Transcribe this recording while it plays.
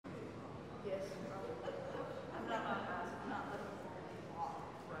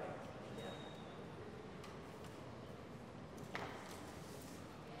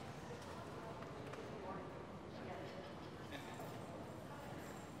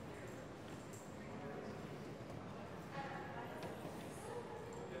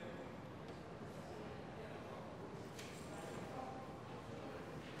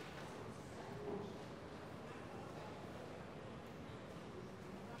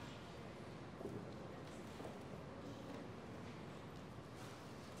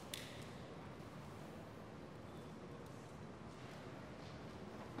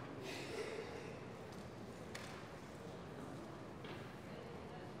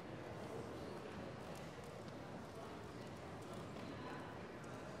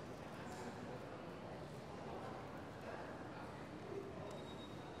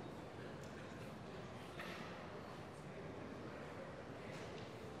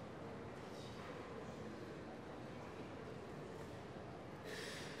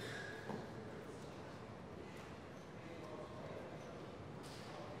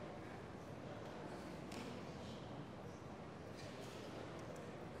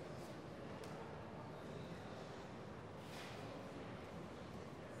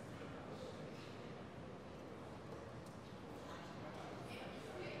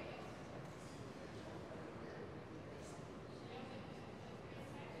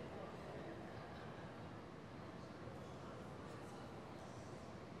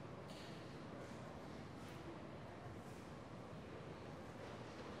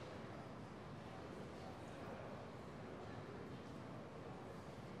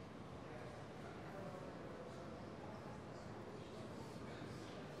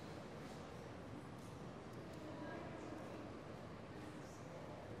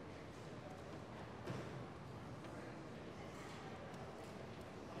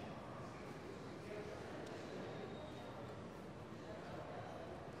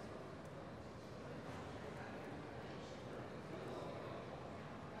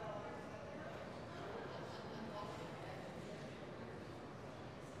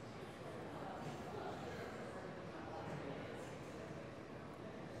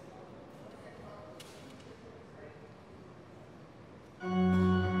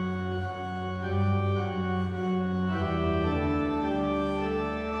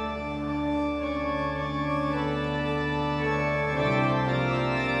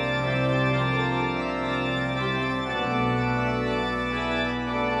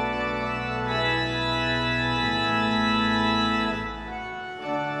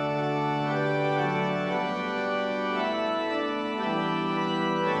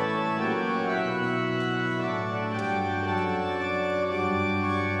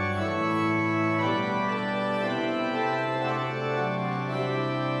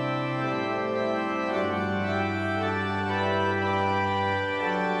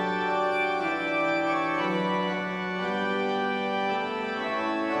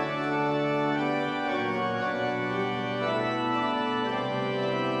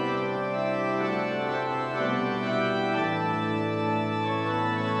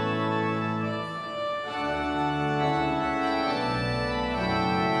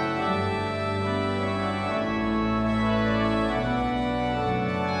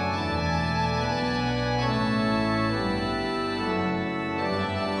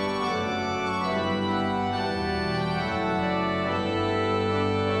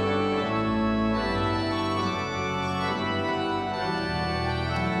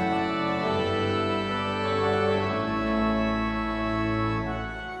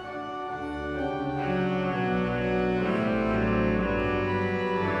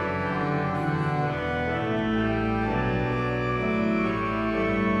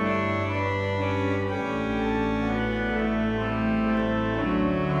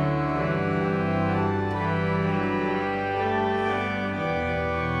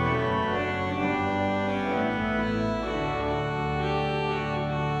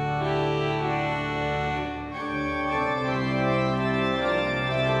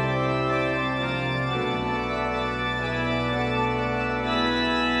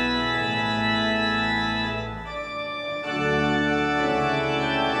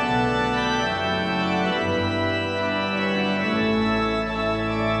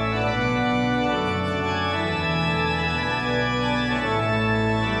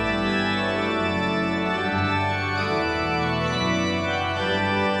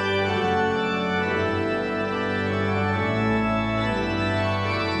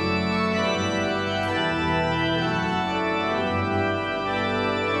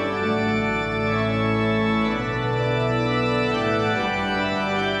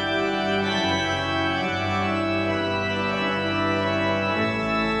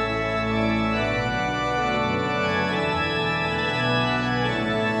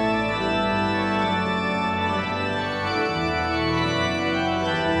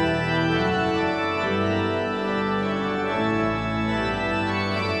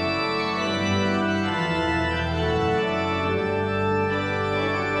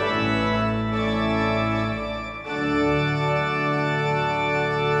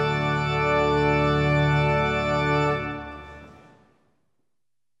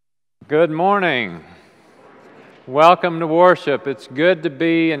Good morning. Welcome to worship. It's good to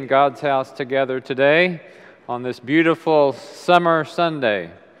be in God's house together today on this beautiful summer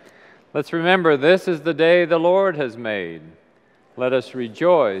Sunday. Let's remember this is the day the Lord has made. Let us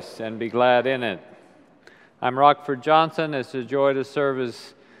rejoice and be glad in it. I'm Rockford Johnson. It's a joy to serve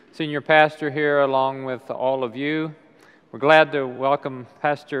as senior pastor here along with all of you. We're glad to welcome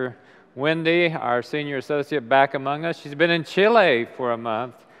Pastor Wendy, our senior associate, back among us. She's been in Chile for a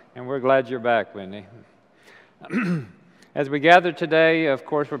month, and we're glad you're back, Wendy. As we gather today, of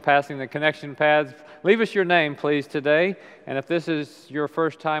course, we're passing the connection pads. Leave us your name, please, today. And if this is your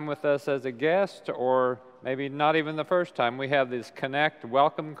first time with us as a guest, or maybe not even the first time, we have this Connect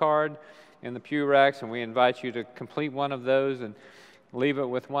welcome card in the pew racks, and we invite you to complete one of those and leave it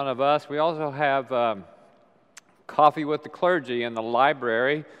with one of us. We also have coffee with the clergy in the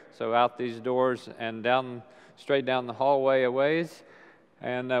library, so out these doors and straight down the hallway a ways.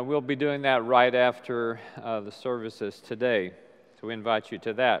 And we'll be doing that right after the services today. So we invite you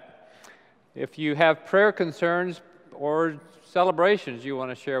to that. If you have prayer concerns or celebrations you want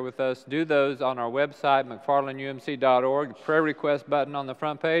to share with us, do those on our website, mcfarlandumc.org, prayer request button on the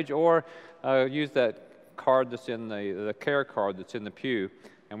front page, or use that card that's in the care card that's in the pew.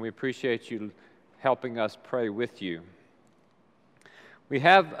 And we appreciate you helping us pray with you. We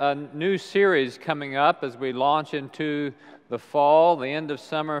have a new series coming up as we launch into the fall, the end of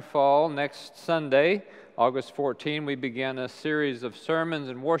summer fall. Next Sunday, August 14, we begin a series of sermons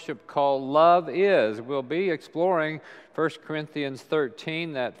and worship called Love Is. We'll be exploring 1 Corinthians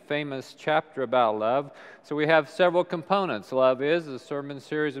 13, that famous chapter about love. So we have several components. Love Is a sermon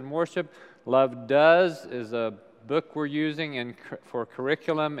series and worship. Love Does is a book we're using for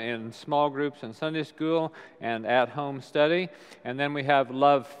curriculum in small groups in Sunday school and at-home study. And then we have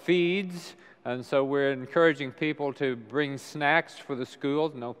Love Feeds, and so we're encouraging people to bring snacks for the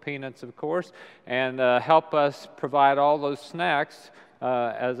schools, no peanuts of course, and help us provide all those snacks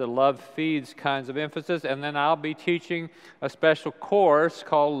as a Love Feeds kinds of emphasis. And then I'll be teaching a special course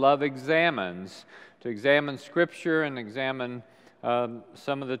called Love Examines, to examine Scripture and examine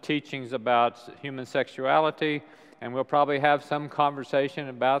some of the teachings about human sexuality, and we'll probably have some conversation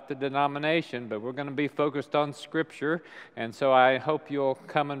about the denomination, but we're going to be focused on Scripture, and so I hope you'll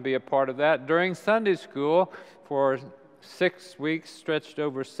come and be a part of that during Sunday school for 6 weeks, stretched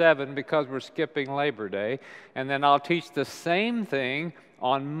over 7, because we're skipping Labor Day, and then I'll teach the same thing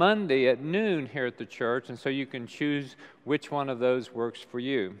on Monday at noon here at the church, and so you can choose which one of those works for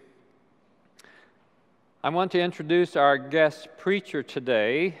you. I want to introduce our guest preacher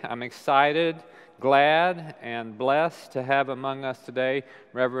today. I'm excited, glad, and blessed to have among us today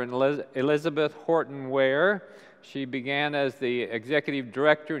Reverend Elizabeth Horten Ware. She began as the executive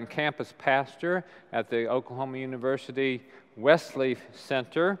director and campus pastor at the Oklahoma University Wesley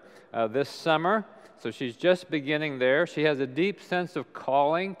Center this summer. So she's just beginning there. She has a deep sense of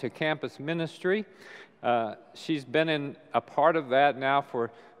calling to campus ministry. She's been a part of that now for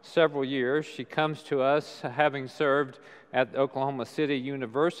several years. She comes to us having served at Oklahoma City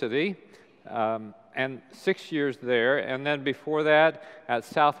University and 6 years there, and then before that at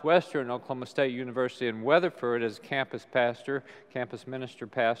Southwestern Oklahoma State University in Weatherford as campus minister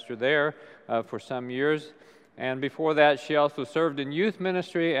pastor there for some years. And before that, she also served in youth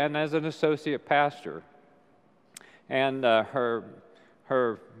ministry and as an associate pastor. And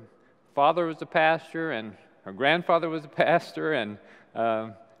her father was a pastor, and her grandfather was a pastor, and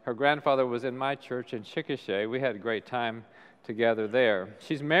her grandfather was in my church in Chickasha. We had a great time together there.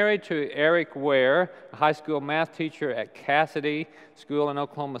 She's married to Eric Ware, a high school math teacher at Cassidy School in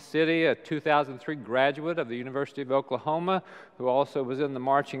Oklahoma City, a 2003 graduate of the University of Oklahoma, who also was in the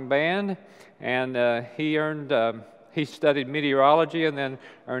marching band. And he studied meteorology and then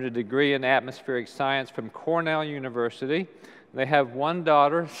earned a degree in atmospheric science from Cornell University. They have one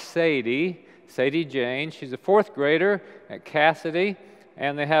daughter, Sadie Jane. She's a 4th grader at Cassidy.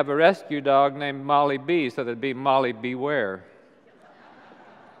 And they have a rescue dog named Molly B, so that'd be Molly Beware.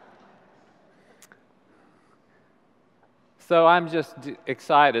 So I'm just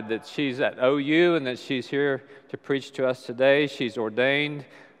excited that she's at OU and that she's here to preach to us today. She's ordained.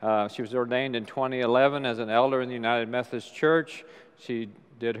 She was ordained in 2011 as an elder in the United Methodist Church. She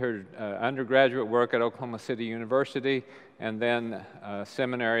did her undergraduate work at Oklahoma City University and then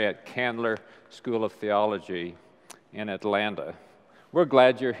seminary at Candler School of Theology in Atlanta. We're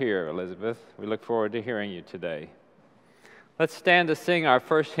glad you're here, Elizabeth. We look forward to hearing you today. Let's stand to sing our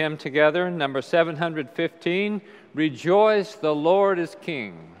first hymn together, number 715, Rejoice, the Lord is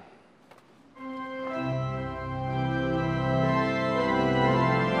King.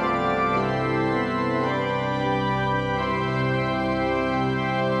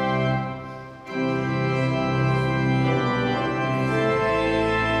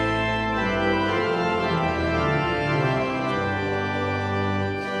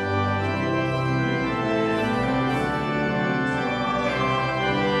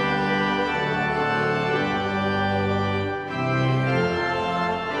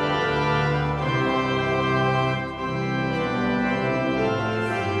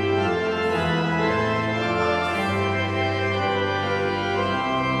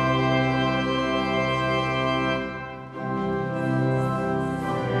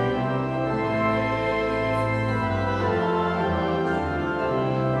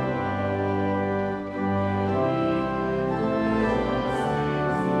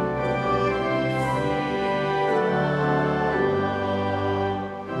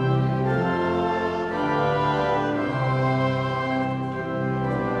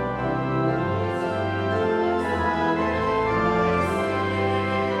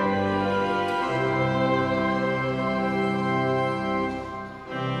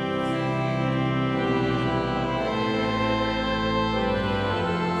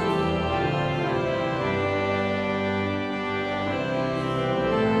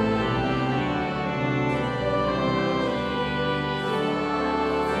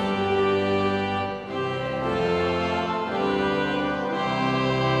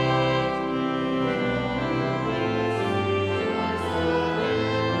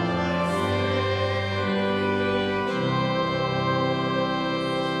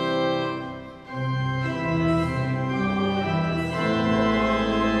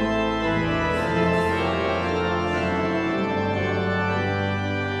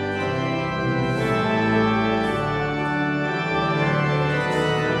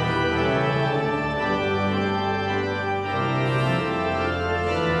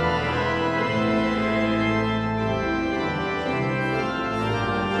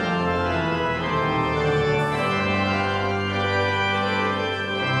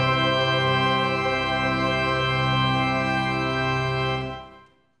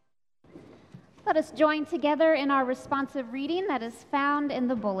 Let us join together in our responsive reading that is found in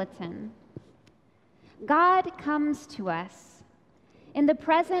the bulletin. God comes to us in the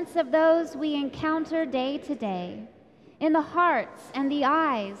presence of those we encounter day to day, in the hearts and the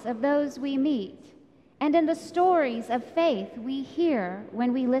eyes of those we meet, and in the stories of faith we hear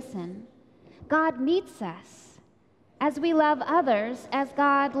when we listen. God meets us as we love others as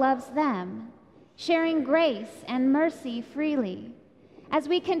God loves them, sharing grace and mercy freely, as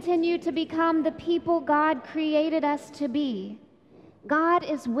we continue to become the people God created us to be. God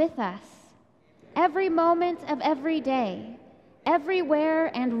is with us every moment of every day, everywhere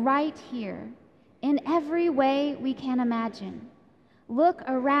and right here, in every way we can imagine. Look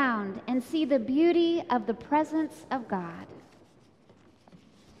around and see the beauty of the presence of God.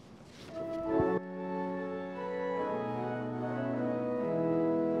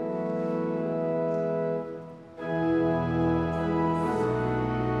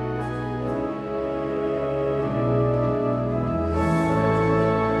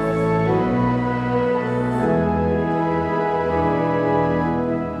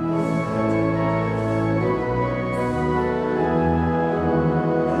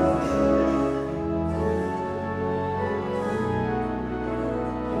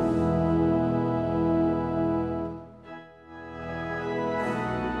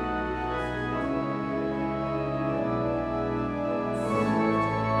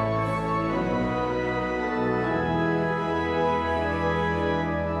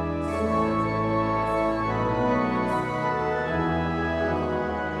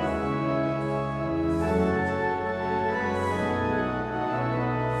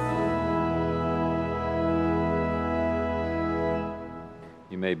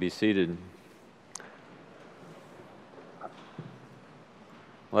 You may be seated.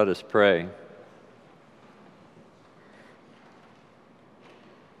 Let us pray.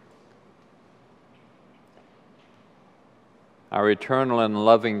 Our eternal and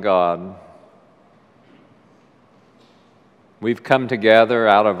loving God, we've come together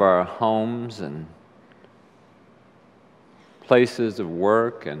out of our homes and places of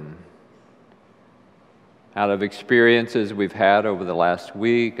work and out of experiences we've had over the last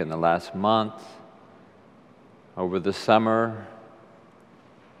week and the last month, over the summer.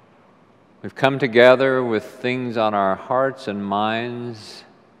 We've come together with things on our hearts and minds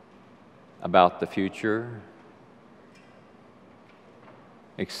about the future,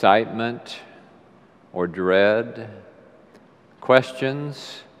 excitement or dread,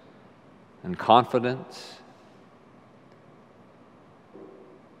 questions and confidence.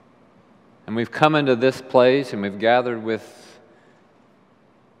 And we've come into this place and we've gathered with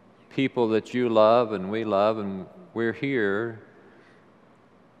people that you love and we love, and we're here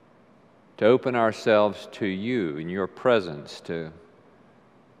to open ourselves to you in your presence, to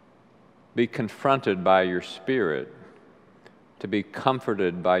be confronted by your Spirit, to be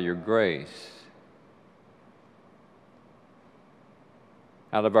comforted by your grace.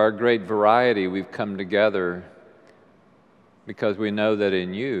 Out of our great variety, we've come together because we know that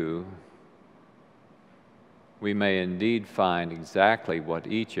in you we may indeed find exactly what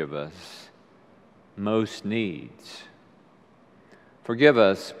each of us most needs. Forgive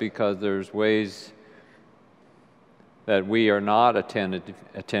us because there's ways that we are not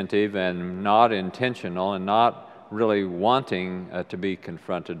attentive and not intentional and not really wanting to be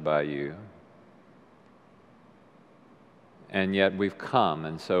confronted by you. And yet we've come,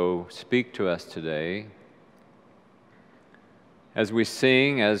 and so speak to us today. As we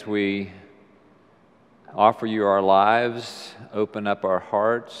sing, as we offer you our lives, open up our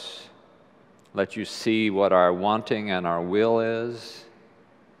hearts, let you see what our wanting and our will is.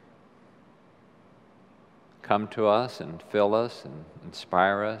 Come to us and fill us and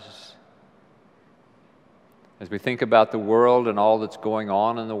inspire us. As we think about the world and all that's going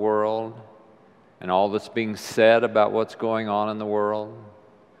on in the world and all that's being said about what's going on in the world,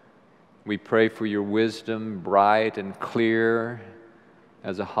 we pray for your wisdom, bright and clear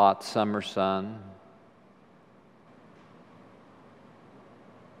as a hot summer sun.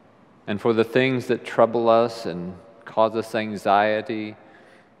 And for the things that trouble us and cause us anxiety,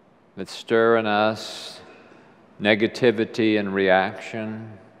 that stir in us negativity and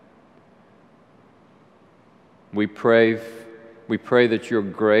reaction, we pray that your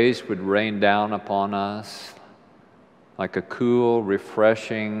grace would rain down upon us like a cool,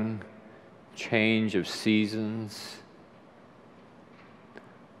 refreshing change of seasons,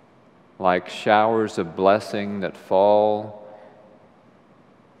 like showers of blessing that fall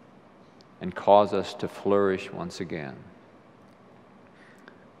and cause us to flourish once again.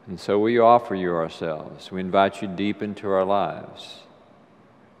 And so we offer you ourselves. We invite you deep into our lives.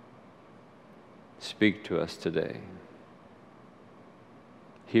 speak to us today.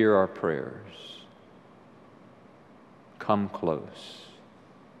 Hear our prayers. Come close.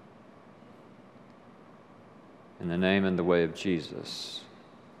 In the name and the way of Jesus,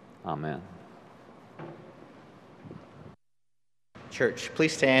 amen. Church,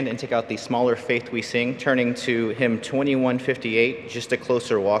 please stand and take out the smaller Faith We Sing, turning to hymn 2158, Just a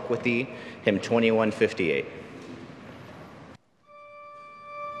Closer Walk with Thee, hymn 2158.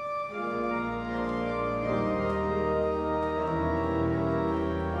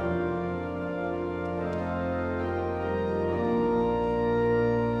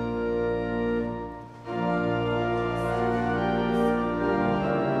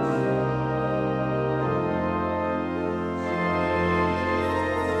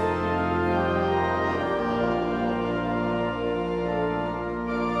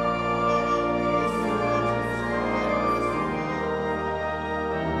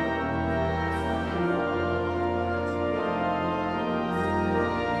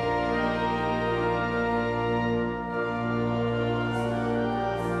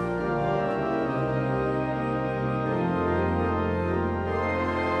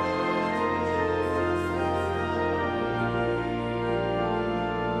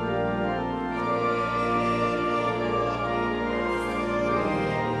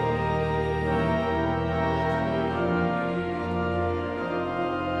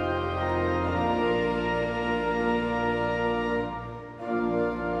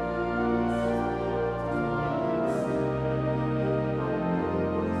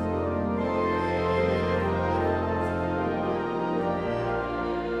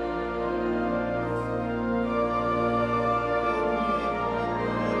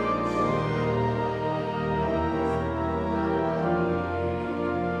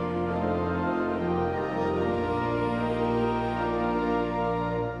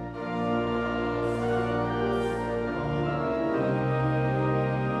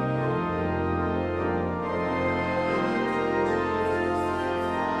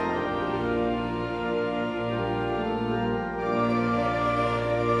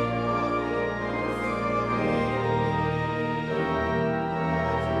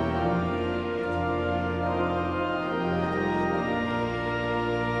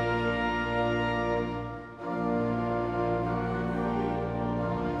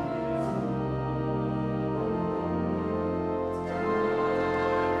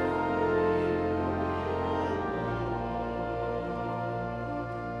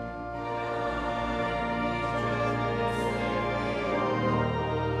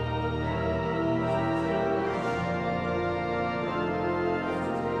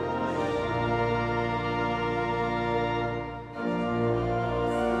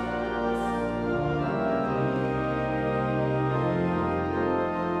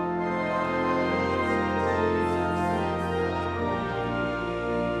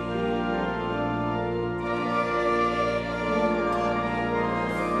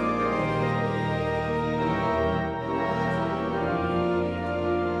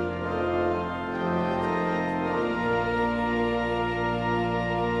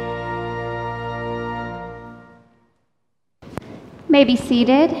 May be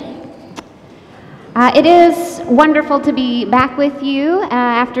seated. It is wonderful to be back with you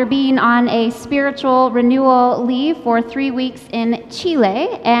after being on a spiritual renewal leave for 3 weeks in Chile.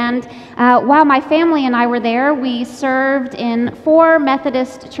 And while my family and I were there, we served in 4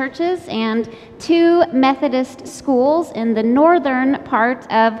 Methodist churches and 2 Methodist schools in the northern part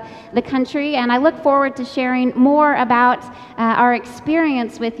of the country. And I look forward to sharing more about our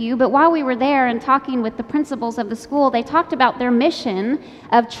experience with you. But while we were there and talking with the principals of the school, they talked about their mission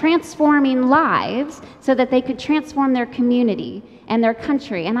of transforming lives so that they could transform their community and their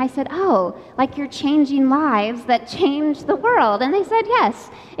country. And I said, oh, like you're changing lives that change the world. And they said, yes,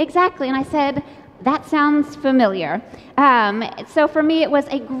 exactly. And I said, that sounds familiar. So for me, it was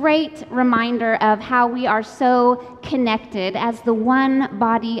a great reminder of how we are so connected as the one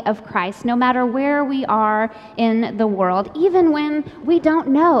body of Christ, no matter where we are in the world, even when we don't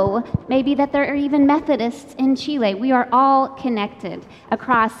know maybe that there are even Methodists in Chile. We are all connected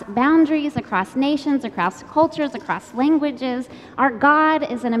across boundaries, across nations, across cultures, across languages. Our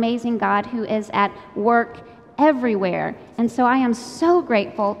God is an amazing God who is at work everywhere. And so I am so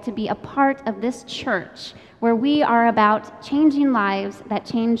grateful to be a part of this church where we are about changing lives that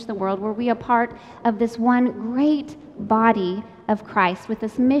change the world, where we are part of this one great body of Christ with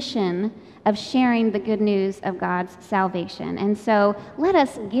this mission of sharing the good news of God's salvation. And so let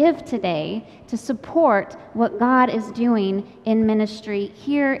us give today to support what God is doing in ministry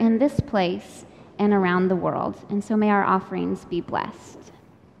here in this place and around the world. And so may our offerings be blessed.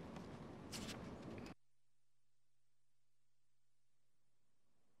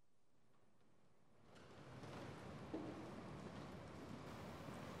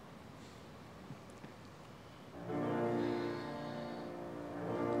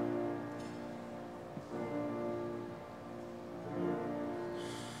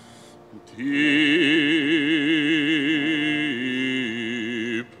 Deep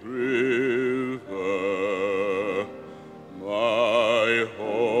river, my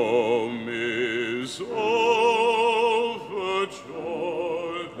home is over Jordan.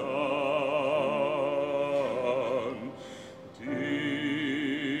 Deep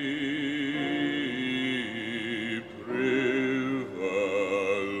river,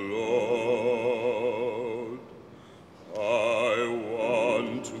 Lord, I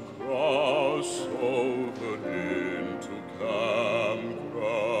want to cross over into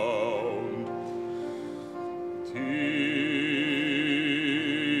campground. Deep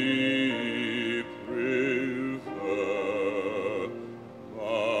river,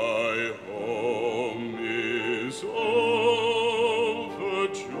 my home is over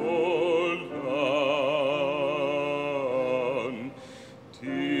Jordan.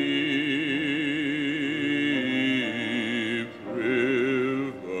 Deep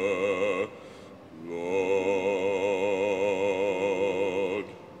river, Lord,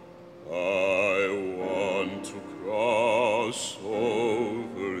 I want to cross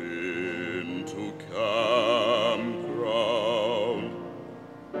over into campground.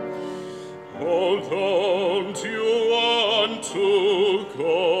 Oh, don't you want to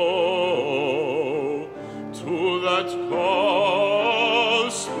go to that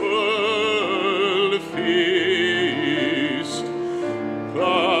gospel feast,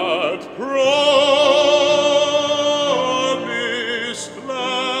 that promised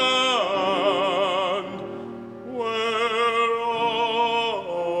land, where all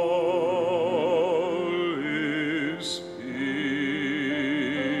is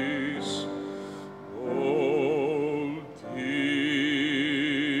peace? Oh, deep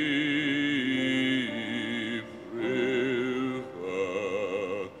river,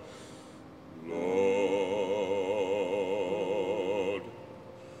 Lord,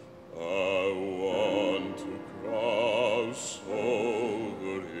 I want to cross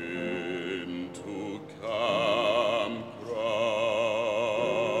over into campground.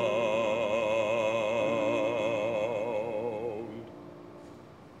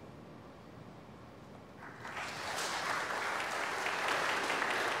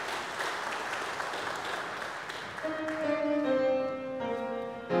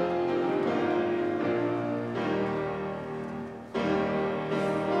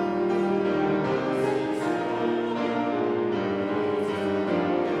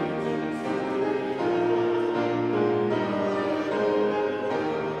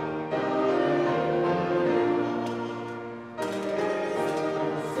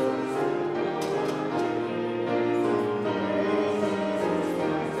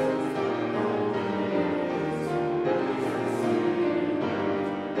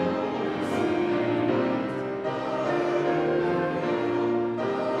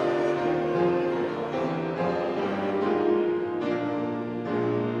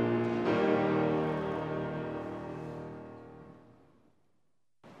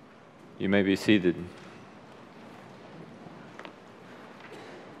 You may be seated.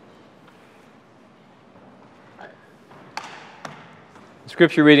 The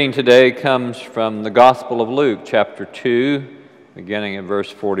scripture reading today comes from the Gospel of Luke, chapter 2, beginning at verse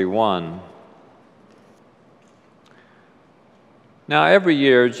 41. Now, every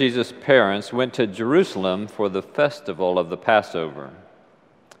year, Jesus' parents went to Jerusalem for the festival of the Passover.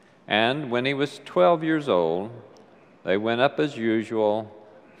 And when he was 12 years old, they went up as usual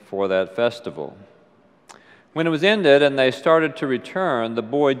for that festival. When it was ended and they started to return, the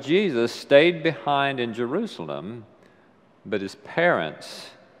boy Jesus stayed behind in Jerusalem, but his parents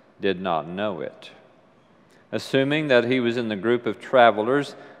did not know it. Assuming that he was in the group of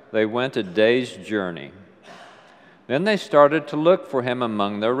travelers, they went a day's journey. Then they started to look for him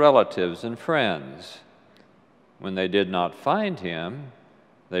among their relatives and friends. When they did not find him,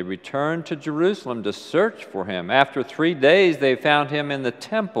 they returned to Jerusalem to search for him. After 3 days, they found him in the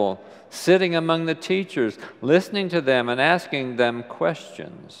temple, sitting among the teachers, listening to them and asking them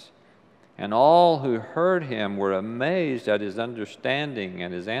questions. And all who heard him were amazed at his understanding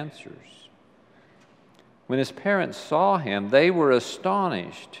and his answers. When his parents saw him, they were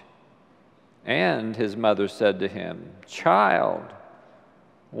astonished. And his mother said to him, "Child,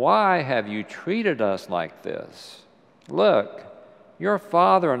 why have you treated us like this? Look, your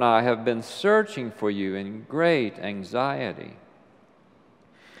father and I have been searching for you in great anxiety."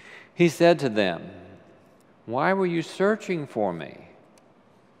 He said to them, "Why were you searching for me?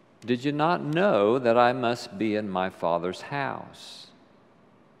 Did you not know that I must be in my Father's house?"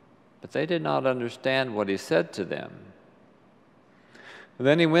 But they did not understand what he said to them.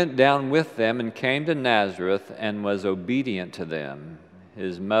 Then he went down with them and came to Nazareth and was obedient to them.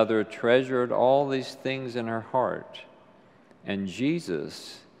 His mother treasured all these things in her heart, and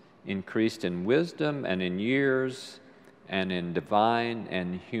Jesus increased in wisdom and in years and in divine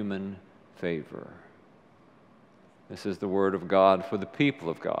and human favor. This is the word of God for the people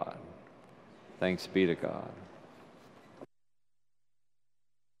of God. Thanks be to God.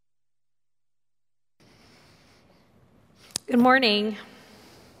 Good morning.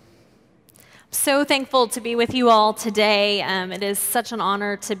 I'm so thankful to be with you all today. It is such an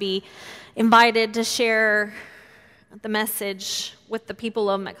honor to be invited to share the message with the people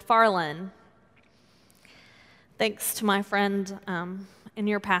of McFarland. Thanks to my friend and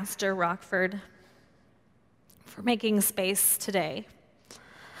your pastor, Rockford, for making space today.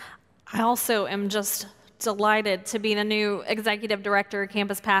 I also am just delighted to be the new executive director,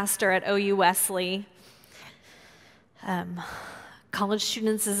 campus pastor at OU Wesley. College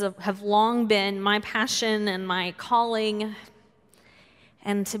students have long been my passion and my calling,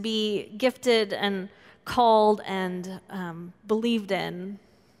 and to be gifted and called and believed in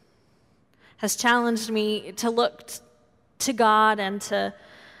has challenged me to look to God and to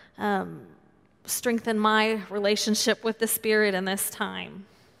strengthen my relationship with the Spirit in this time.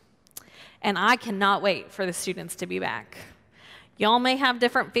 And I cannot wait for the students to be back. Y'all may have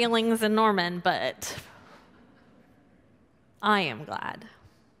different feelings in Norman, but I am glad.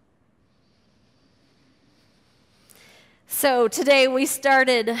 So today we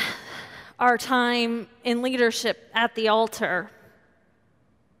started our time in leadership at the altar.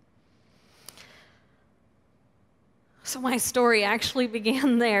 So my story actually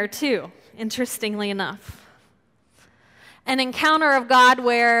began there too, interestingly enough. An encounter of God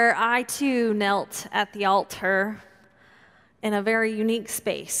where I too knelt at the altar in a very unique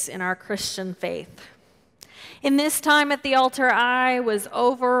space in our Christian faith. In this time at the altar, I was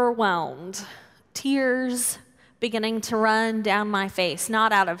overwhelmed, tears beginning to run down my face,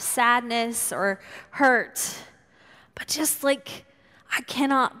 not out of sadness or hurt, but just like, I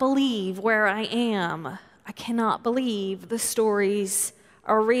cannot believe where I am. I cannot believe the stories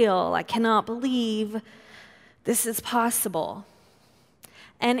are real. I cannot believe this is possible.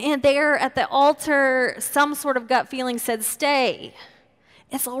 And there at the altar, some sort of gut feeling said, stay.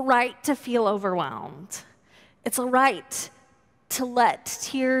 It's all right to feel overwhelmed. It's all right to let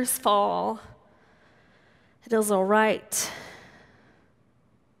tears fall. It is all right.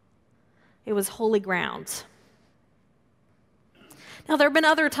 It was holy ground. Now, there have been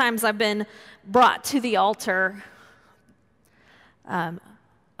other times I've been brought to the altar. A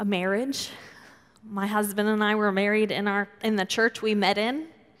marriage. My husband and I were married in the church we met in.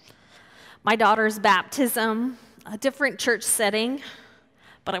 My daughter's baptism, a different church setting,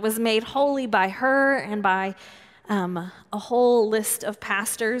 but I was made holy by her and by a whole list of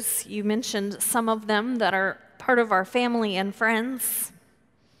pastors. You mentioned some of them that are part of our family and friends.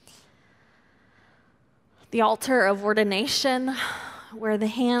 The altar of ordination, where the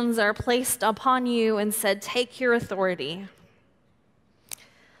hands are placed upon you and said, take your authority.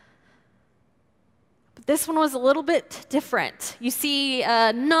 But this one was a little bit different. You see,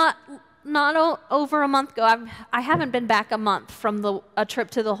 not over a month ago, I haven't been back a month from a trip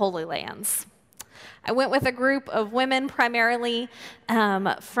to the Holy Lands. I went with a group of women, primarily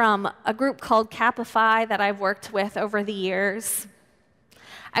from a group called Kappa Phi that I've worked with over the years.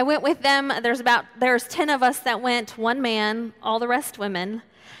 I went with them. There's 10 of us that went, one man, all the rest women.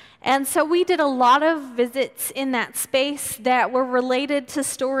 And so we did a lot of visits in that space that were related to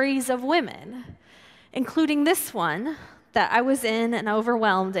stories of women, including this one that I was in and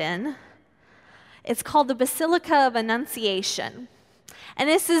overwhelmed in. It's called the Basilica of Annunciation. And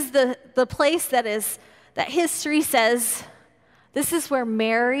this is the place that history says this is where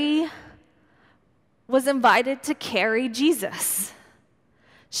Mary was invited to carry Jesus.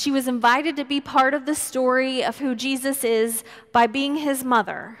 She was invited to be part of the story of who Jesus is by being his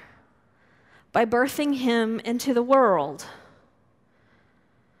mother, by birthing him into the world.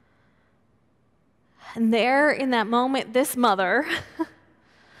 And there in that moment, this mother,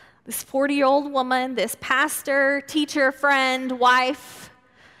 this 40-year-old woman, this pastor, teacher, friend, wife,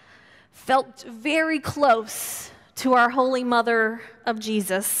 felt very close to our Holy Mother of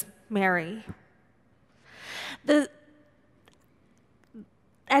Jesus, Mary.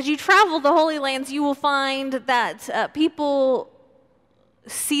 As you travel the Holy Lands, you will find that people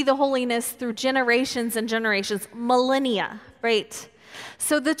see the holiness through generations and generations, millennia, right?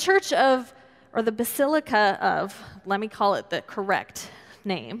 So the church of, or the Basilica of, let me call it the correct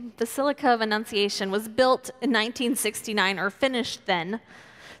name, Basilica of Annunciation, was built in 1969 or finished then.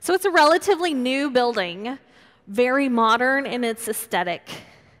 So it's a relatively new building, very modern in its aesthetic.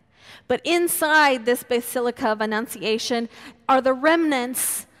 But inside this Basilica of Annunciation are the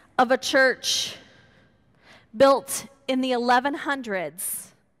remnants of a church built in the 1100s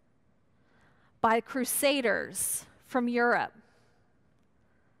by crusaders from Europe.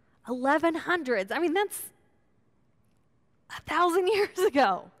 1100s. I mean, that's 1,000 years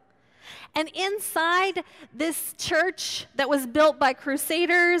ago. And inside this church that was built by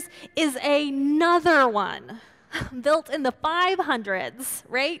crusaders is another one built in the 500s,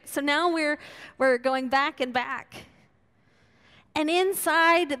 right? So now we're going back and back. And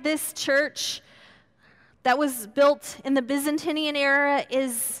inside this church that was built in the Byzantine era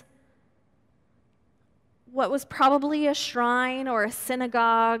is what was probably a shrine or a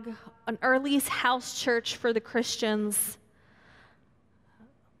synagogue, an early house church for the Christians,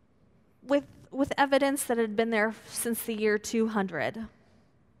 with evidence that had been there since the year 200.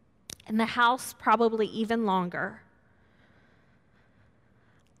 And the house probably even longer.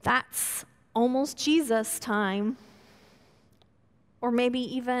 That's almost Jesus' time, or maybe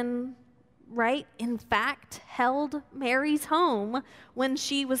even, right, in fact, held Mary's home when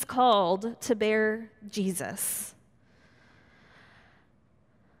she was called to bear Jesus.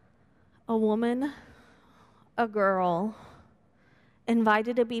 A woman, a girl,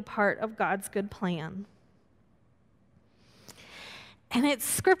 invited to be part of God's good plan. And it's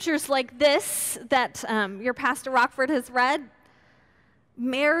scriptures like this that your Pastor Rockford has read.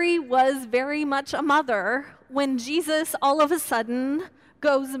 Mary was very much a mother when Jesus all of a sudden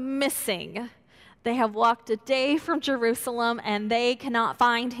goes missing. They have walked a day from Jerusalem and they cannot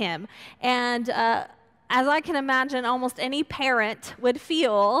find him. And as I can imagine, almost any parent would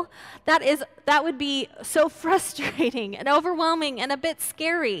feel, that would be so frustrating and overwhelming and a bit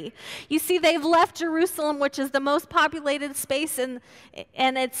scary. You see, they've left Jerusalem, which is the most populated space, and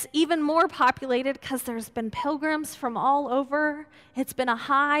it's even more populated because there's been pilgrims from all over. It's been a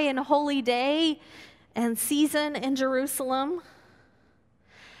high and holy day and season in Jerusalem.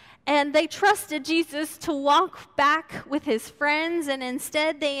 And they trusted Jesus to walk back with his friends, and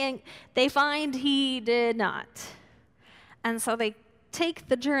instead they find he did not. And so they take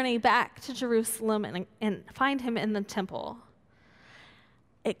the journey back to Jerusalem and find him in the temple.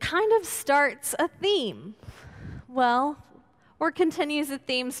 It kind of starts a theme. Well, or continues a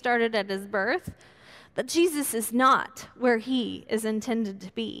theme started at his birth, that Jesus is not where he is intended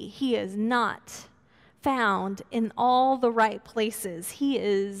to be. He is not found in all the right places. He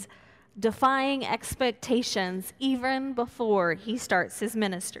is defying expectations even before he starts his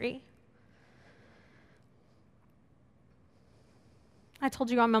ministry. I told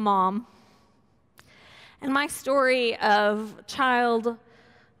you I'm a mom. And my story of childbirth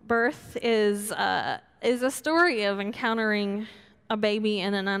is a story of encountering a baby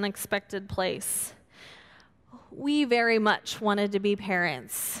in an unexpected place. We very much wanted to be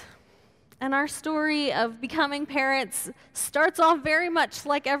parents. And our story of becoming parents starts off very much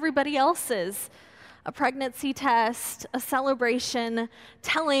like everybody else's. A pregnancy test, a celebration,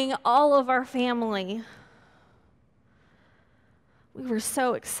 telling all of our family. We were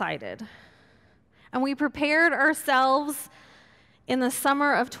so excited. And we prepared ourselves in the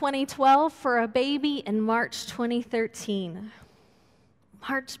summer of 2012 for a baby in March 2013.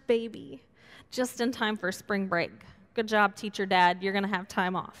 March baby, just in time for spring break. Good job, teacher dad, you're gonna have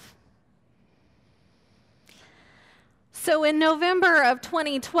time off. So in November of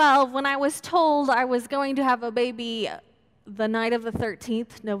 2012, when I was told I was going to have a baby the night of the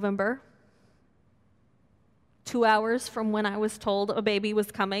 13th November, 2 hours from when I was told a baby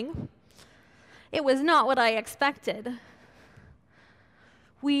was coming, it was not what I expected.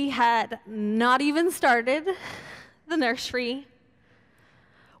 We had not even started the nursery.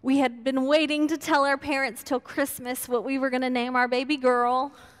 We had been waiting to tell our parents till Christmas what we were going to name our baby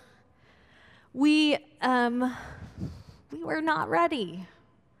girl. We were not ready.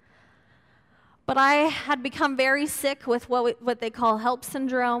 But I had become very sick with what they call HELP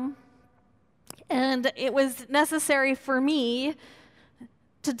syndrome, and it was necessary for me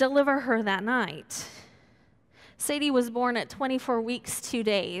to deliver her that night. Sadie was born at 24 weeks, 2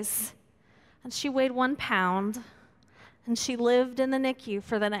 days, and she weighed 1 pound, and she lived in the NICU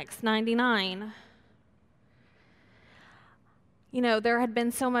for the next 99. You know, there had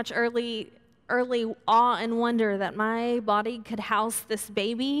been so much early awe and wonder that my body could house this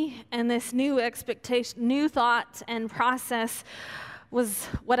baby, and this new expectation, new thought and process was,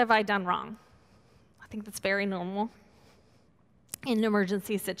 what have I done wrong? I think that's very normal in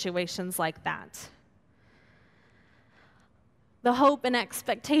emergency situations like that. The hope and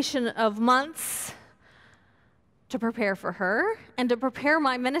expectation of months to prepare for her and to prepare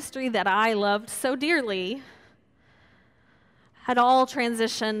my ministry that I loved so dearly had all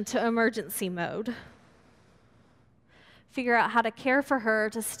transitioned to emergency mode. Figure out how to care for her,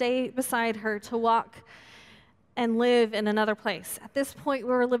 to stay beside her, to walk and live in another place. At this point,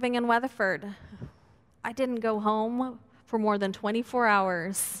 we were living in Weatherford. I didn't go home for more than 24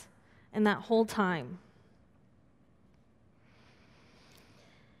 hours in that whole time.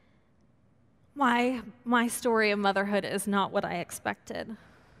 My story of motherhood is not what I expected.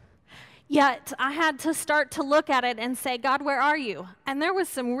 Yet, I had to start to look at it and say, God, where are you? And there was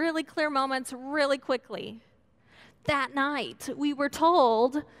some really clear moments really quickly. That night, we were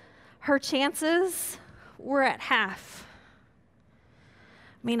told her chances were at half.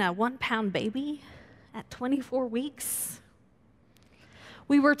 I mean, a 1-pound baby at 24 weeks?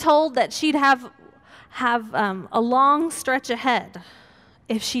 We were told that she'd have a long stretch ahead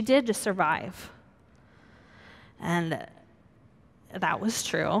if she did survive. And that was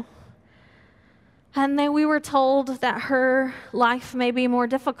true. And then we were told that her life may be more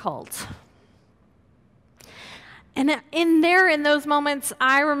difficult. And in those moments,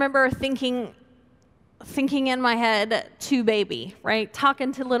 I remember thinking in my head to baby, right?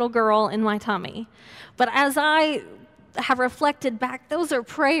 Talking to little girl in my tummy. But as I have reflected back, those are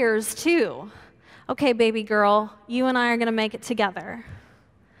prayers too. Okay, baby girl, you and I are going to make it together.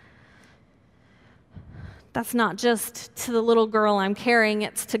 That's not just to the little girl I'm carrying,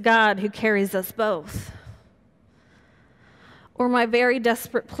 it's to God who carries us both. Or my very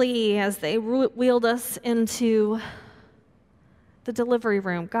desperate plea as they wheeled us into the delivery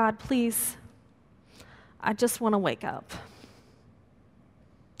room. God, please, I just want to wake up.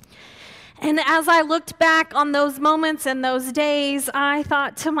 And as I looked back on those moments and those days, I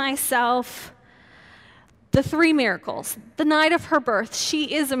thought to myself, the 3 miracles. The night of her birth,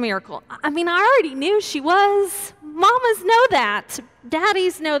 she is a miracle. I mean, I already knew she was. Mamas know that.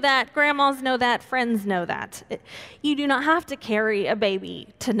 Daddies know that. Grandmas know that. Friends know that. You do not have to carry a baby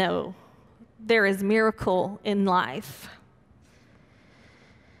to know there is miracle in life.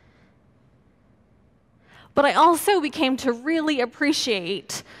 But I also became to really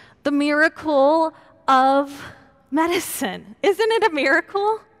appreciate the miracle of medicine. Isn't it a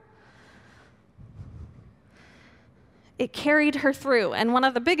miracle? It carried her through. And one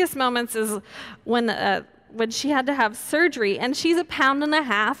of the biggest moments is when she had to have surgery, and she's 1.5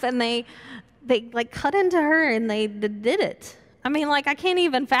 pounds, and they like cut into her and they did it. I mean, like, I can't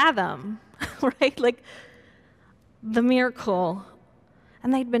even fathom, right? Like, the miracle.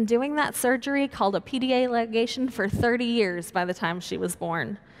 And they'd been doing that surgery called a PDA ligation for 30 years by the time she was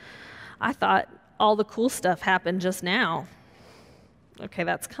born. I thought all the cool stuff happened just now. Okay,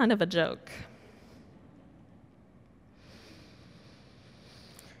 that's kind of a joke.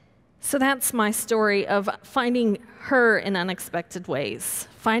 So that's my story of finding her in unexpected ways,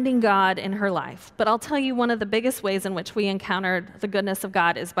 finding God in her life. But I'll tell you, one of the biggest ways in which we encountered the goodness of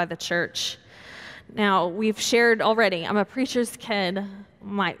God is by the church. Now, we've shared already, I'm a preacher's kid.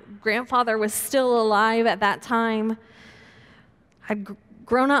 My grandfather was still alive at that time. I'd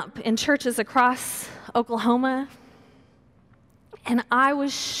grown up in churches across Oklahoma, and I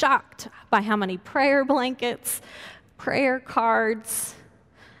was shocked by how many prayer blankets, prayer cards,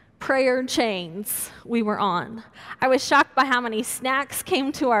 prayer chains we were on. I was shocked by how many snacks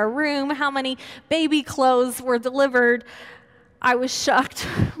came to our room, how many baby clothes were delivered. I was shocked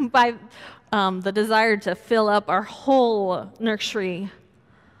by the desire to fill up our whole nursery.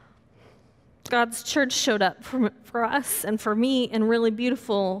 God's church showed up for us and for me in really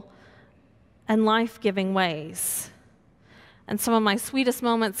beautiful and life-giving ways. And some of my sweetest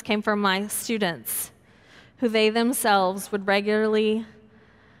moments came from my students, who they themselves would regularly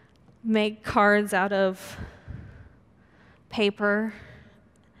make cards out of paper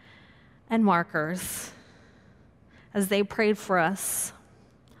and markers as they prayed for us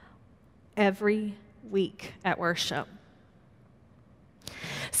every week at worship.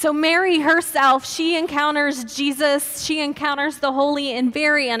 So Mary herself, she encounters Jesus, she encounters the holy in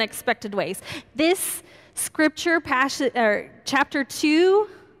very unexpected ways. This scripture passage, chapter 2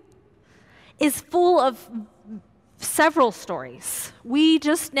 is full of several stories. We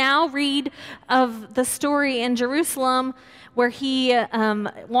just now read of the story in Jerusalem where he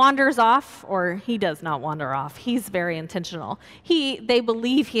wanders off, or he does not wander off. He's very intentional. They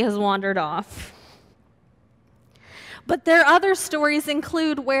believe he has wandered off. But their other stories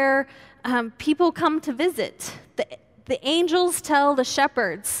include where people come to visit. The angels tell the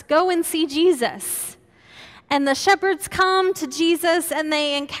shepherds, go and see Jesus. And the shepherds come to Jesus and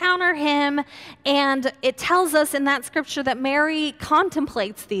they encounter him, and it tells us in that scripture that Mary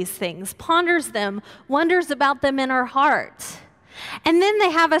contemplates these things, ponders them, wonders about them in her heart. And then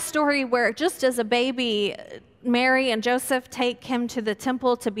they have a story where just as a baby, Mary and Joseph take him to the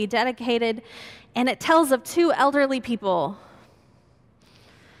temple to be dedicated, and it tells of two elderly people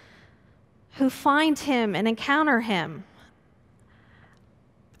who find him and encounter him.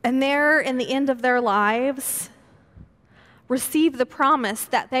 And there, in the end of their lives, receive the promise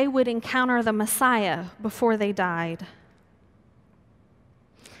that they would encounter the Messiah before they died.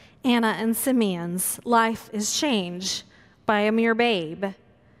 Anna and Simeon's life is changed by a mere babe.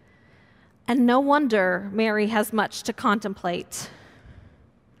 And no wonder Mary has much to contemplate.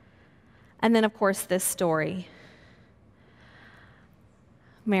 And then, of course, this story.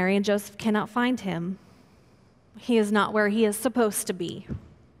 Mary and Joseph cannot find him. He is not where he is supposed to be.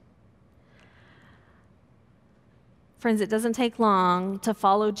 Friends, it doesn't take long to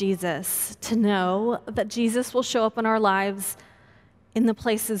follow Jesus, to know that Jesus will show up in our lives in the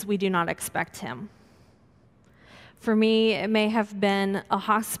places we do not expect him. For me, it may have been a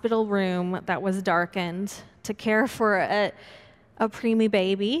hospital room that was darkened to care for a preemie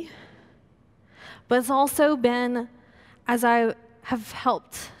baby, but it's also been as I have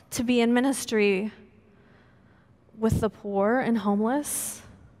helped to be in ministry with the poor and homeless,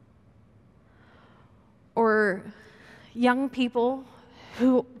 or young people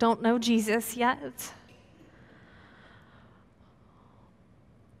who don't know Jesus yet.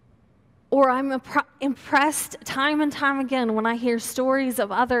 Or I'm impressed time and time again when I hear stories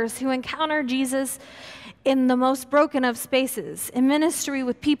of others who encounter Jesus in the most broken of spaces, in ministry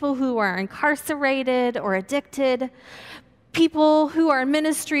with people who are incarcerated or addicted, people who are in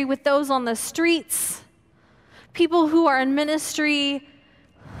ministry with those on the streets, people who are in ministry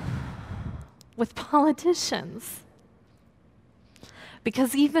with politicians.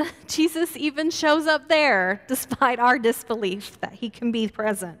 Because even Jesus even shows up there despite our disbelief that he can be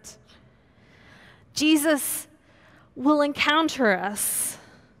present. Jesus will encounter us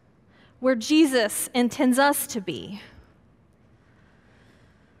where Jesus intends us to be.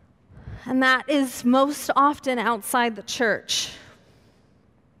 And that is most often outside the church.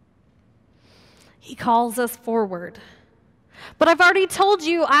 He calls us forward. But I've already told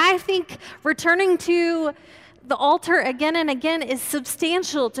you, I think returning to the altar again and again is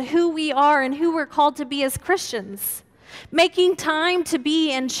substantial to who we are and who we're called to be as Christians. Making time to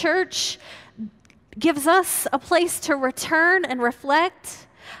be in church gives us a place to return and reflect,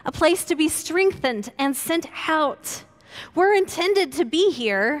 a place to be strengthened and sent out. We're intended to be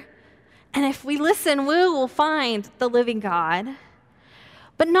here, and if we listen, we will find the living God.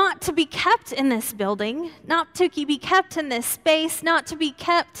 But not to be kept in this building, not to be kept in this space, not to be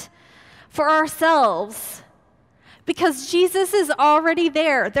kept for ourselves. Because Jesus is already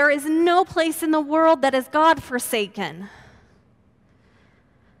there. There is no place in the world that is God-forsaken.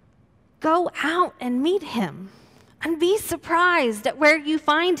 Go out and meet him and be surprised at where you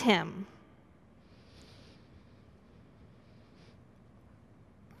find him.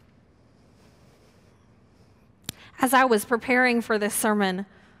 As I was preparing for this sermon,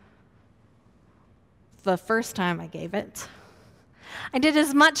 the first time I gave it, I did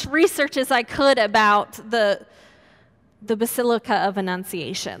as much research as I could about the Basilica of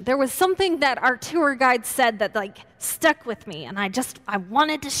Annunciation. There was something that our tour guide said that stuck with me, and I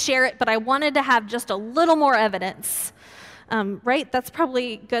wanted to share it, but I wanted to have just a little more evidence. Right? That's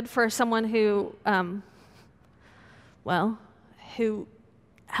probably good for someone who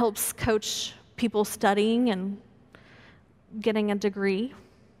helps coach people studying and getting a degree.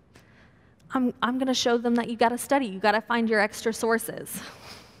 I'm going to show them that you got to study. You got to find your extra sources.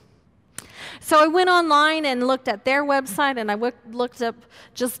 So I went online and looked at their website, and I looked up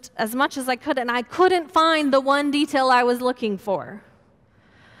just as much as I could, and I couldn't find the one detail I was looking for.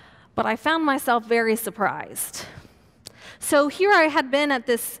 But I found myself very surprised. So here I had been at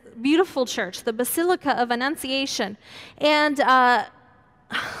this beautiful church, the Basilica of Annunciation, and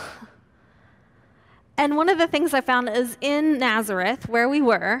one of the things I found is in Nazareth, where we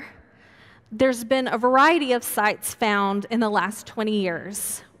were, there's been a variety of sites found in the last 20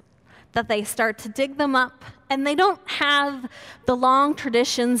 years that they start to dig them up, and they don't have the long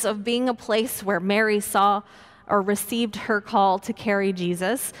traditions of being a place where Mary saw or received her call to carry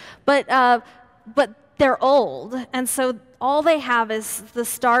Jesus, but they're old, and so all they have is the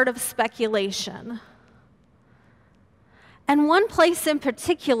start of speculation. And one place in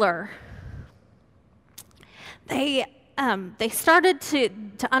particular, they started to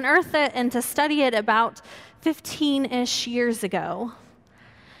unearth it and to study it about 15-ish years ago.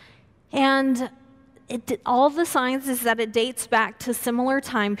 And all the signs is that it dates back to similar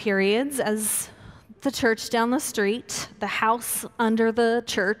time periods as the church down the street, the house under the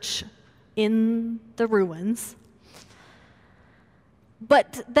church in the ruins.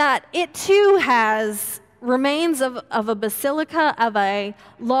 But that it too has remains of a basilica of a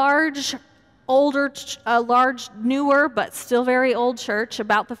large, newer, but still very old church,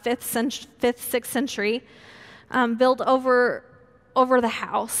 about the 5th, 6th century, built over the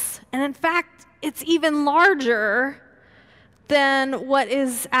house. And in fact, it's even larger than what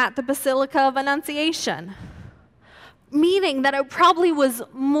is at the Basilica of Annunciation, meaning that it probably was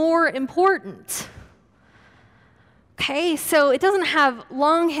more important. Okay, so it doesn't have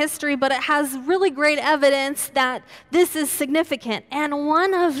long history, but it has really great evidence that this is significant. And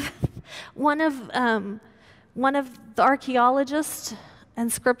one of the archaeologists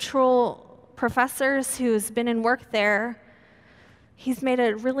and scriptural professors who's been in work there, he's made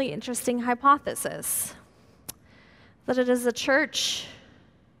a really interesting hypothesis that it is a church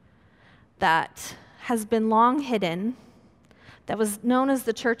that has been long hidden, that was known as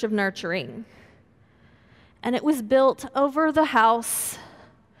the Church of Nurturing. And it was built over the house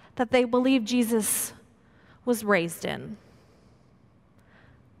that they believe Jesus was raised in.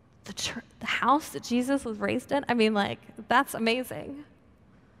 The house that Jesus was raised in? I mean, like, that's amazing.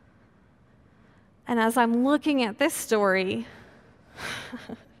 And as I'm looking at this story,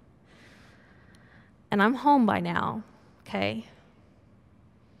 and I'm home by now, okay?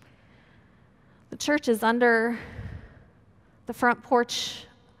 The church is under the front porch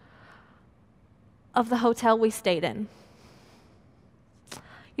of the hotel we stayed in.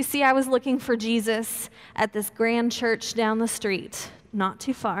 You see, I was looking for Jesus at this grand church down the street, not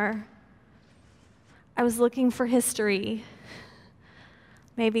too far. I was looking for history,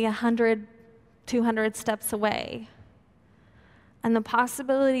 maybe 100, 200 steps away. And the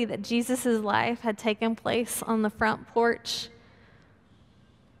possibility that Jesus' life had taken place on the front porch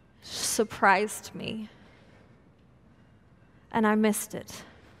surprised me. And I missed it.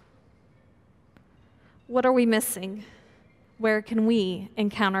 What are we missing? Where can we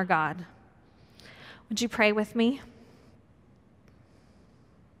encounter God? Would you pray with me?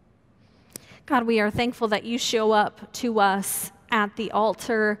 God, we are thankful that you show up to us at the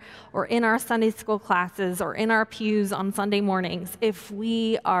altar or in our Sunday school classes or in our pews on Sunday mornings if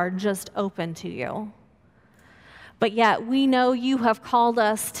we are just open to you. But yet we know you have called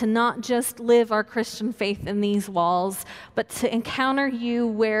us to not just live our Christian faith in these walls, but to encounter you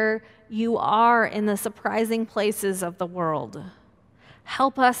where you are in the surprising places of the world.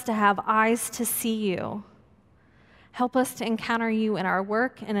 Help us to have eyes to see you. Help us to encounter you in our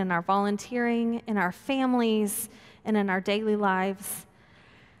work and in our volunteering, in our families, and in our daily lives.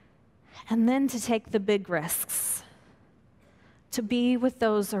 And then to take the big risks, to be with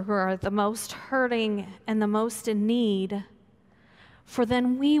those who are the most hurting and the most in need, for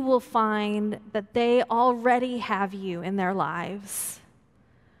then we will find that they already have you in their lives.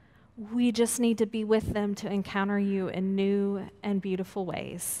 We just need to be with them to encounter you in new and beautiful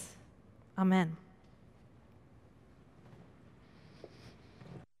ways. Amen.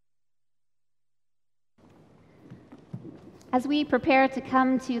 As we prepare to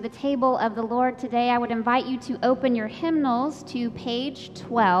come to the table of the Lord today, I would invite you to open your hymnals to page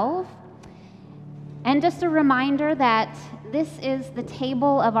 12. And just a reminder that this is the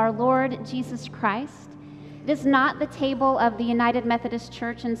table of our Lord Jesus Christ. It is not the table of the United Methodist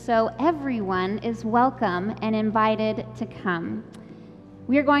Church, and so everyone is welcome and invited to come.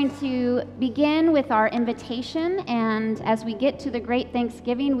 We are going to begin with our invitation, and as we get to the Great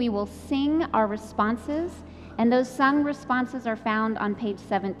Thanksgiving, we will sing our responses. And those sung responses are found on page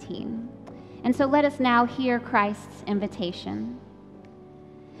 17. And so let us now hear Christ's invitation.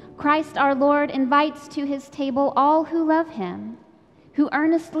 Christ our Lord invites to his table all who love him, who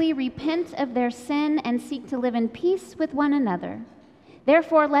earnestly repent of their sin and seek to live in peace with one another.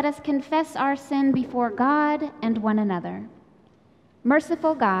 Therefore, let us confess our sin before God and one another.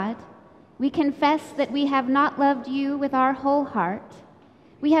 Merciful God, we confess that we have not loved you with our whole heart.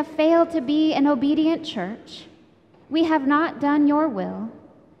 We have failed to be an obedient church. We have not done your will.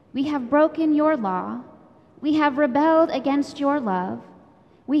 We have broken your law. We have rebelled against your love.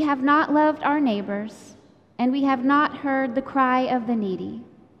 We have not loved our neighbors, and we have not heard the cry of the needy.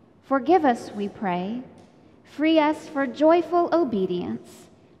 Forgive us, we pray. Free us for joyful obedience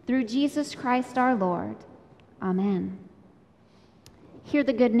through Jesus Christ our Lord. Amen. Hear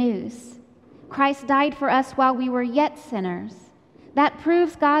the good news. Christ died for us while we were yet sinners. That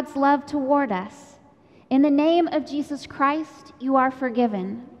proves God's love toward us. In the name of Jesus Christ, you are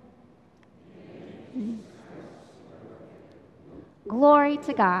forgiven. Glory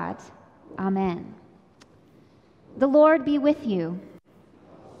to God. Amen. The Lord be with you.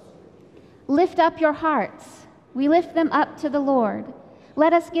 Lift up your hearts. We lift them up to the Lord.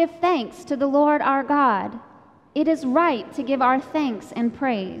 Let us give thanks to the Lord our God. It is right to give our thanks and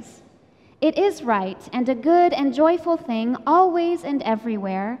praise. It is right and a good and joyful thing, always and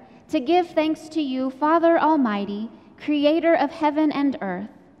everywhere, to give thanks to you, Father Almighty, Creator of heaven and earth.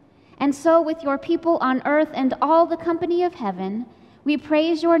 And so with your people on earth and all the company of heaven, we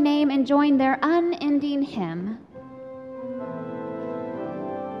praise your name and join their unending hymn.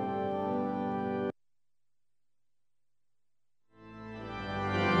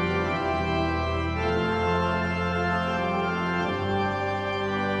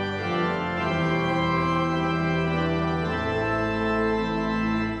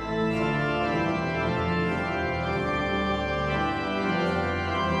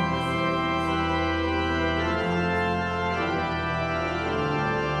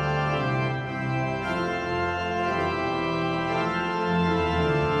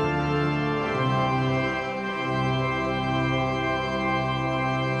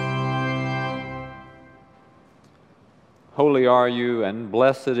 Holy are you, and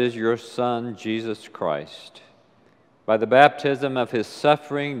blessed is your Son, Jesus Christ. By the baptism of his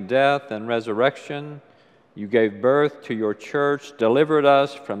suffering, death, and resurrection, you gave birth to your church, delivered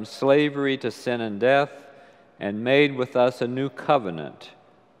us from slavery to sin and death, and made with us a new covenant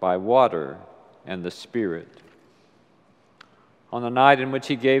by water and the Spirit. On the night in which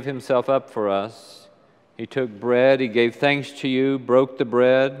he gave himself up for us, he took bread, he gave thanks to you, broke the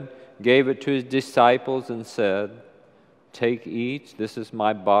bread, gave it to his disciples, and said, "Take, eat, this is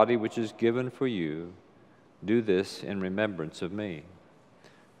my body which is given for you. Do this in remembrance of me."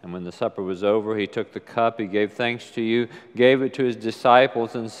 And when the supper was over, he took the cup, he gave thanks to you, gave it to his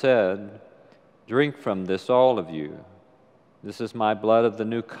disciples, and said, "Drink from this, all of you. This is my blood of the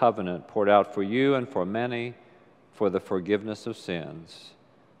new covenant, poured out for you and for many for the forgiveness of sins.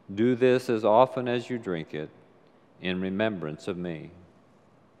 Do this as often as you drink it in remembrance of me."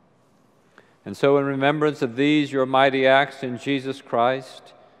 And so in remembrance of these, your mighty acts in Jesus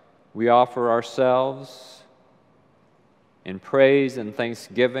Christ, we offer ourselves in praise and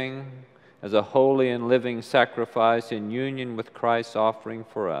thanksgiving as a holy and living sacrifice in union with Christ's offering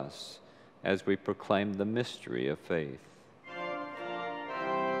for us as we proclaim the mystery of faith.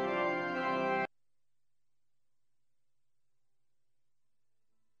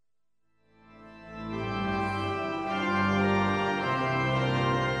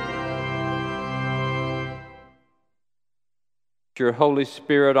 Your Holy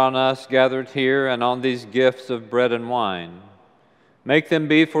Spirit on us gathered here and on these gifts of bread and wine. Make them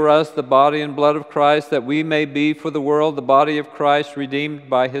be for us the body and blood of Christ, that we may be for the world the body of Christ, redeemed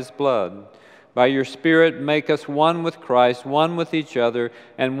by his blood. By your Spirit, make us one with Christ, one with each other,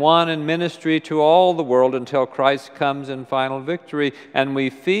 and one in ministry to all the world until Christ comes in final victory and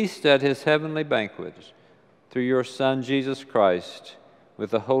we feast at his heavenly banquet. Through your Son, Jesus Christ, with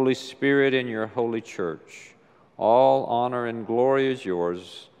the Holy Spirit in your holy church. All honor and glory is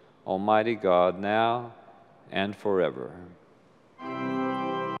yours, Almighty God, now and forever.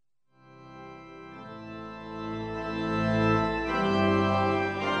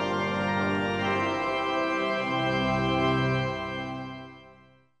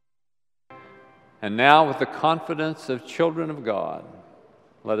 And now, with the confidence of children of God,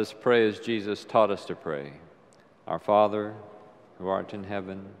 let us pray as Jesus taught us to pray. Our Father, who art in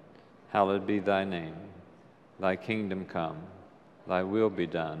heaven, hallowed be thy name. Thy kingdom come, thy will be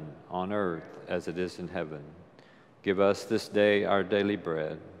done on earth as it is in heaven. Give us this day our daily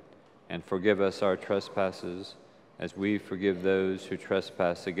bread, and forgive us our trespasses as we forgive those who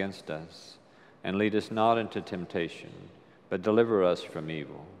trespass against us. And lead us not into temptation, but deliver us from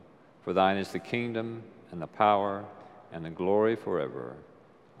evil. For thine is the kingdom and the power and the glory forever.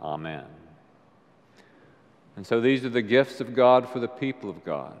 Amen. And so these are the gifts of God for the people of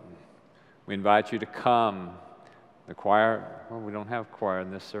God. We invite you to come. The choir, well, we don't have choir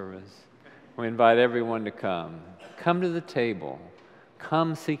in this service. We invite everyone to come. Come to the table.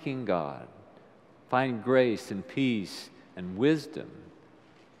 Come seeking God. Find grace and peace and wisdom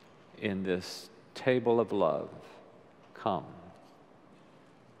in this table of love. Come.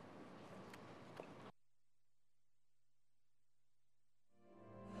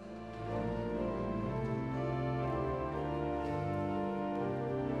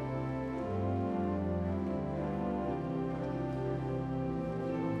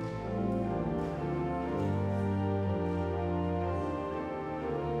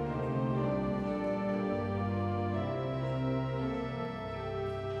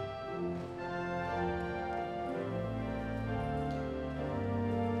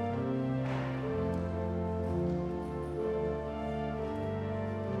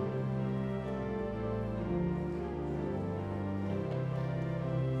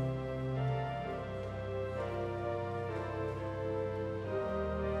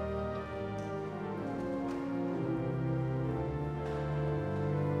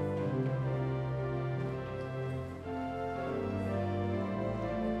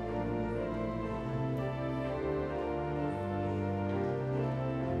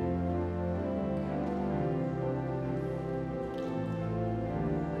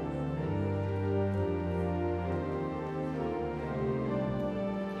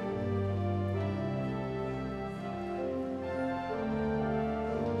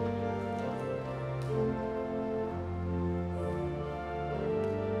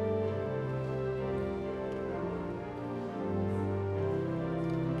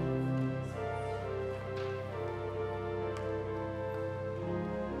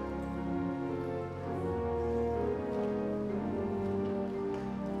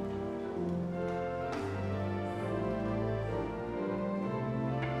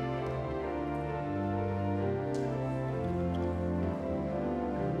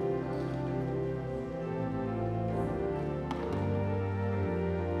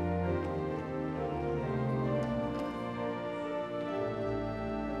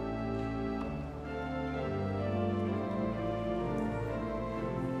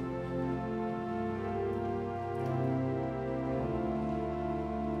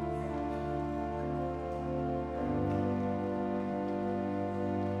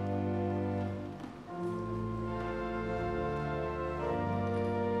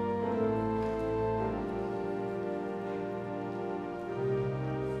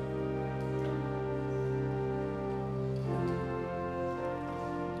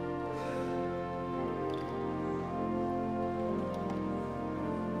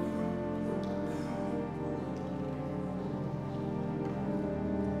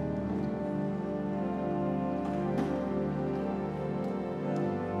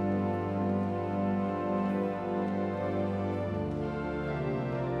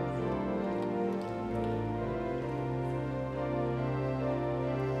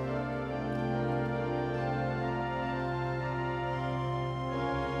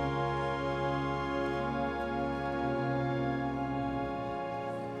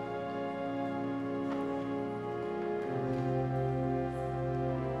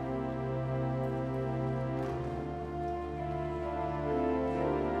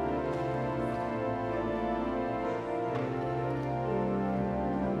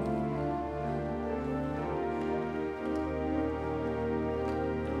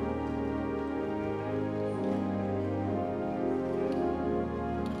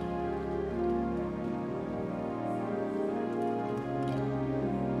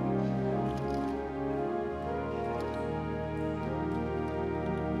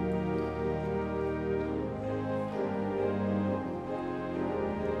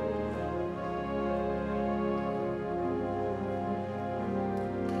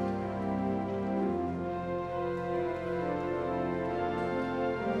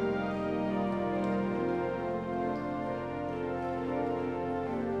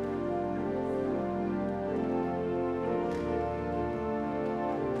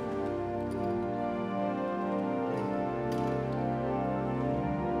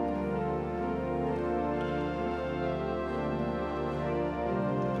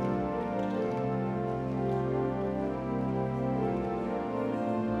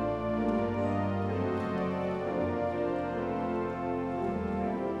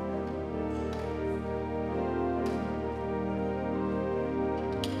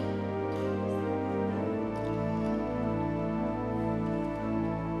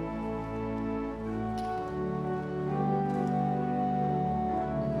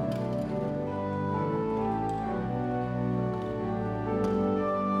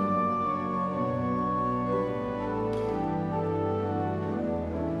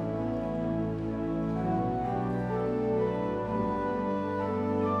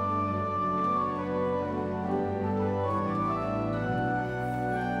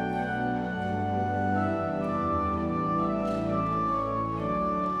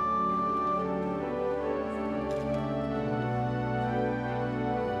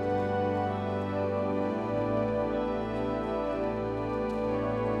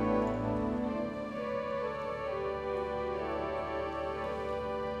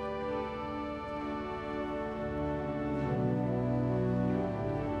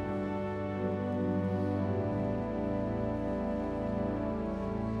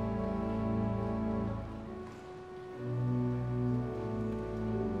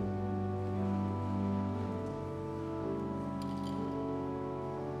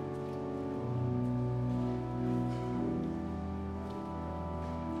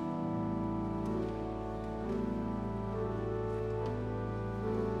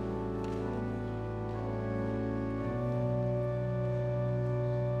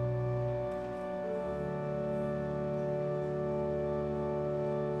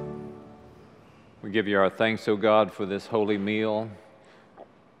 We give you our thanks, O God, for this holy meal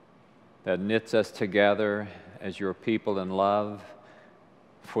that knits us together as your people in love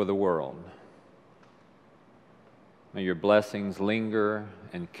for the world. May your blessings linger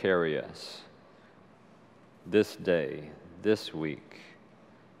and carry us this day, this week,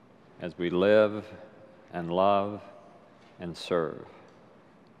 as we live and love and serve.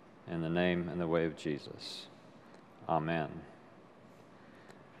 In the name and the way of Jesus. Amen.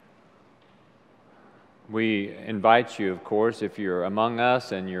 We invite you, of course, if you're among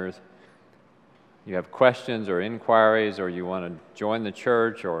us and you have questions or inquiries, or you want to join the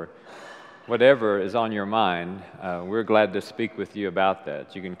church, or whatever is on your mind, we're glad to speak with you about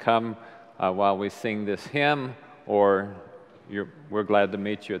that. You can come while we sing this hymn, or we're glad to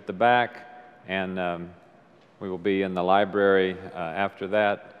meet you at the back, and we will be in the library after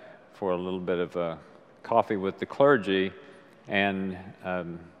that for a little bit of coffee with the clergy, and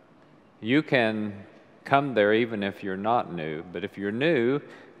you can come there even if you're not new, but if you're new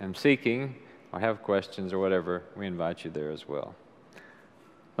and seeking or have questions or whatever, we invite you there as well.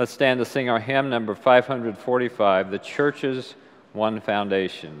 Let's stand to sing our hymn number 545, The Church's One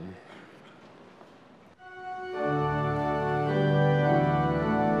Foundation.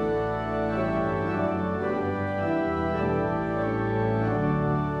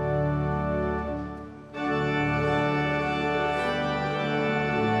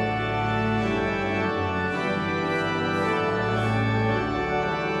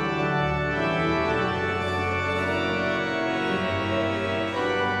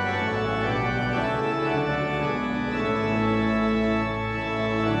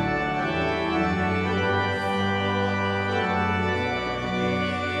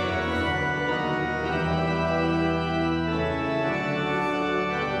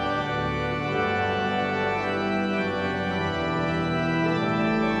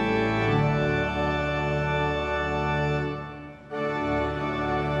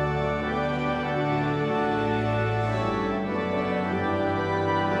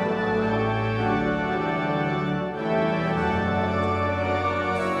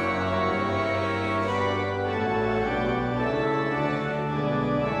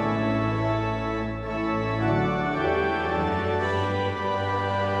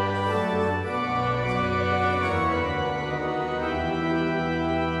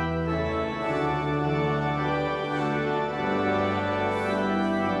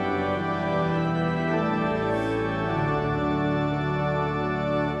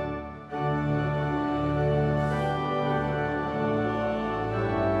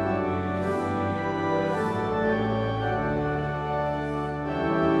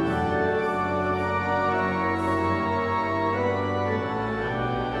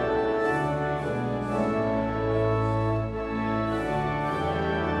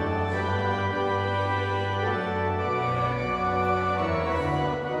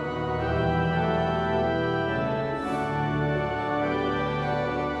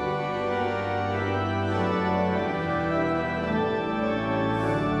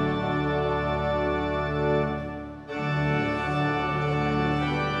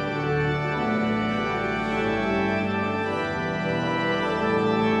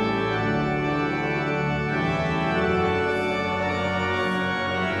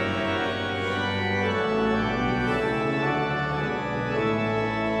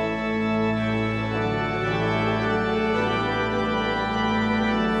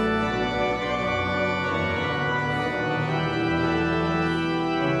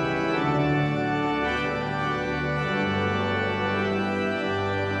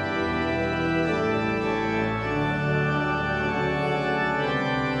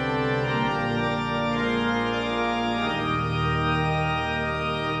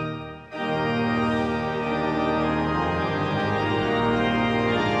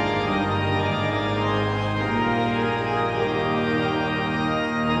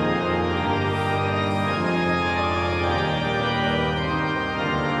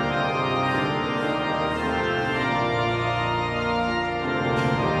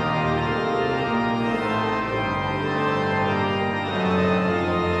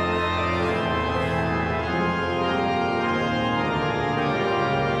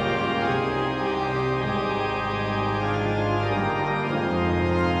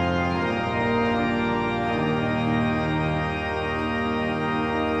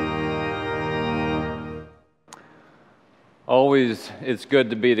 Always, it's good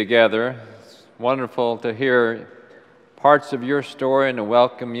to be together. It's wonderful to hear parts of your story and to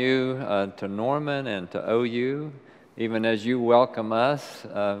welcome you to Norman and to OU, even as you welcome us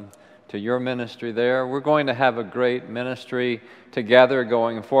to to your ministry there. We're going to have a great ministry together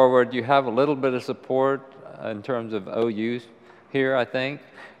going forward. You have a little bit of support in terms of OU here, I think.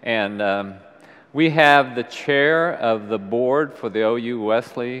 And we have the chair of the board for the OU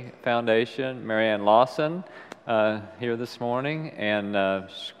Wesley Foundation, Marianne Lawson, here this morning. And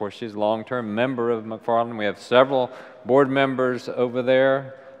of course, she's a long-term member of McFarland. We have several board members over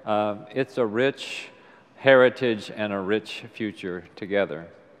there. It's a rich heritage and a rich future together.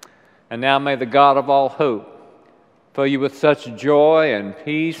 And now may the God of all hope fill you with such joy and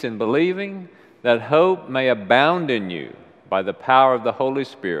peace in believing that hope may abound in you by the power of the Holy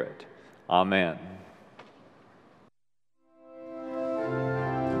Spirit. Amen.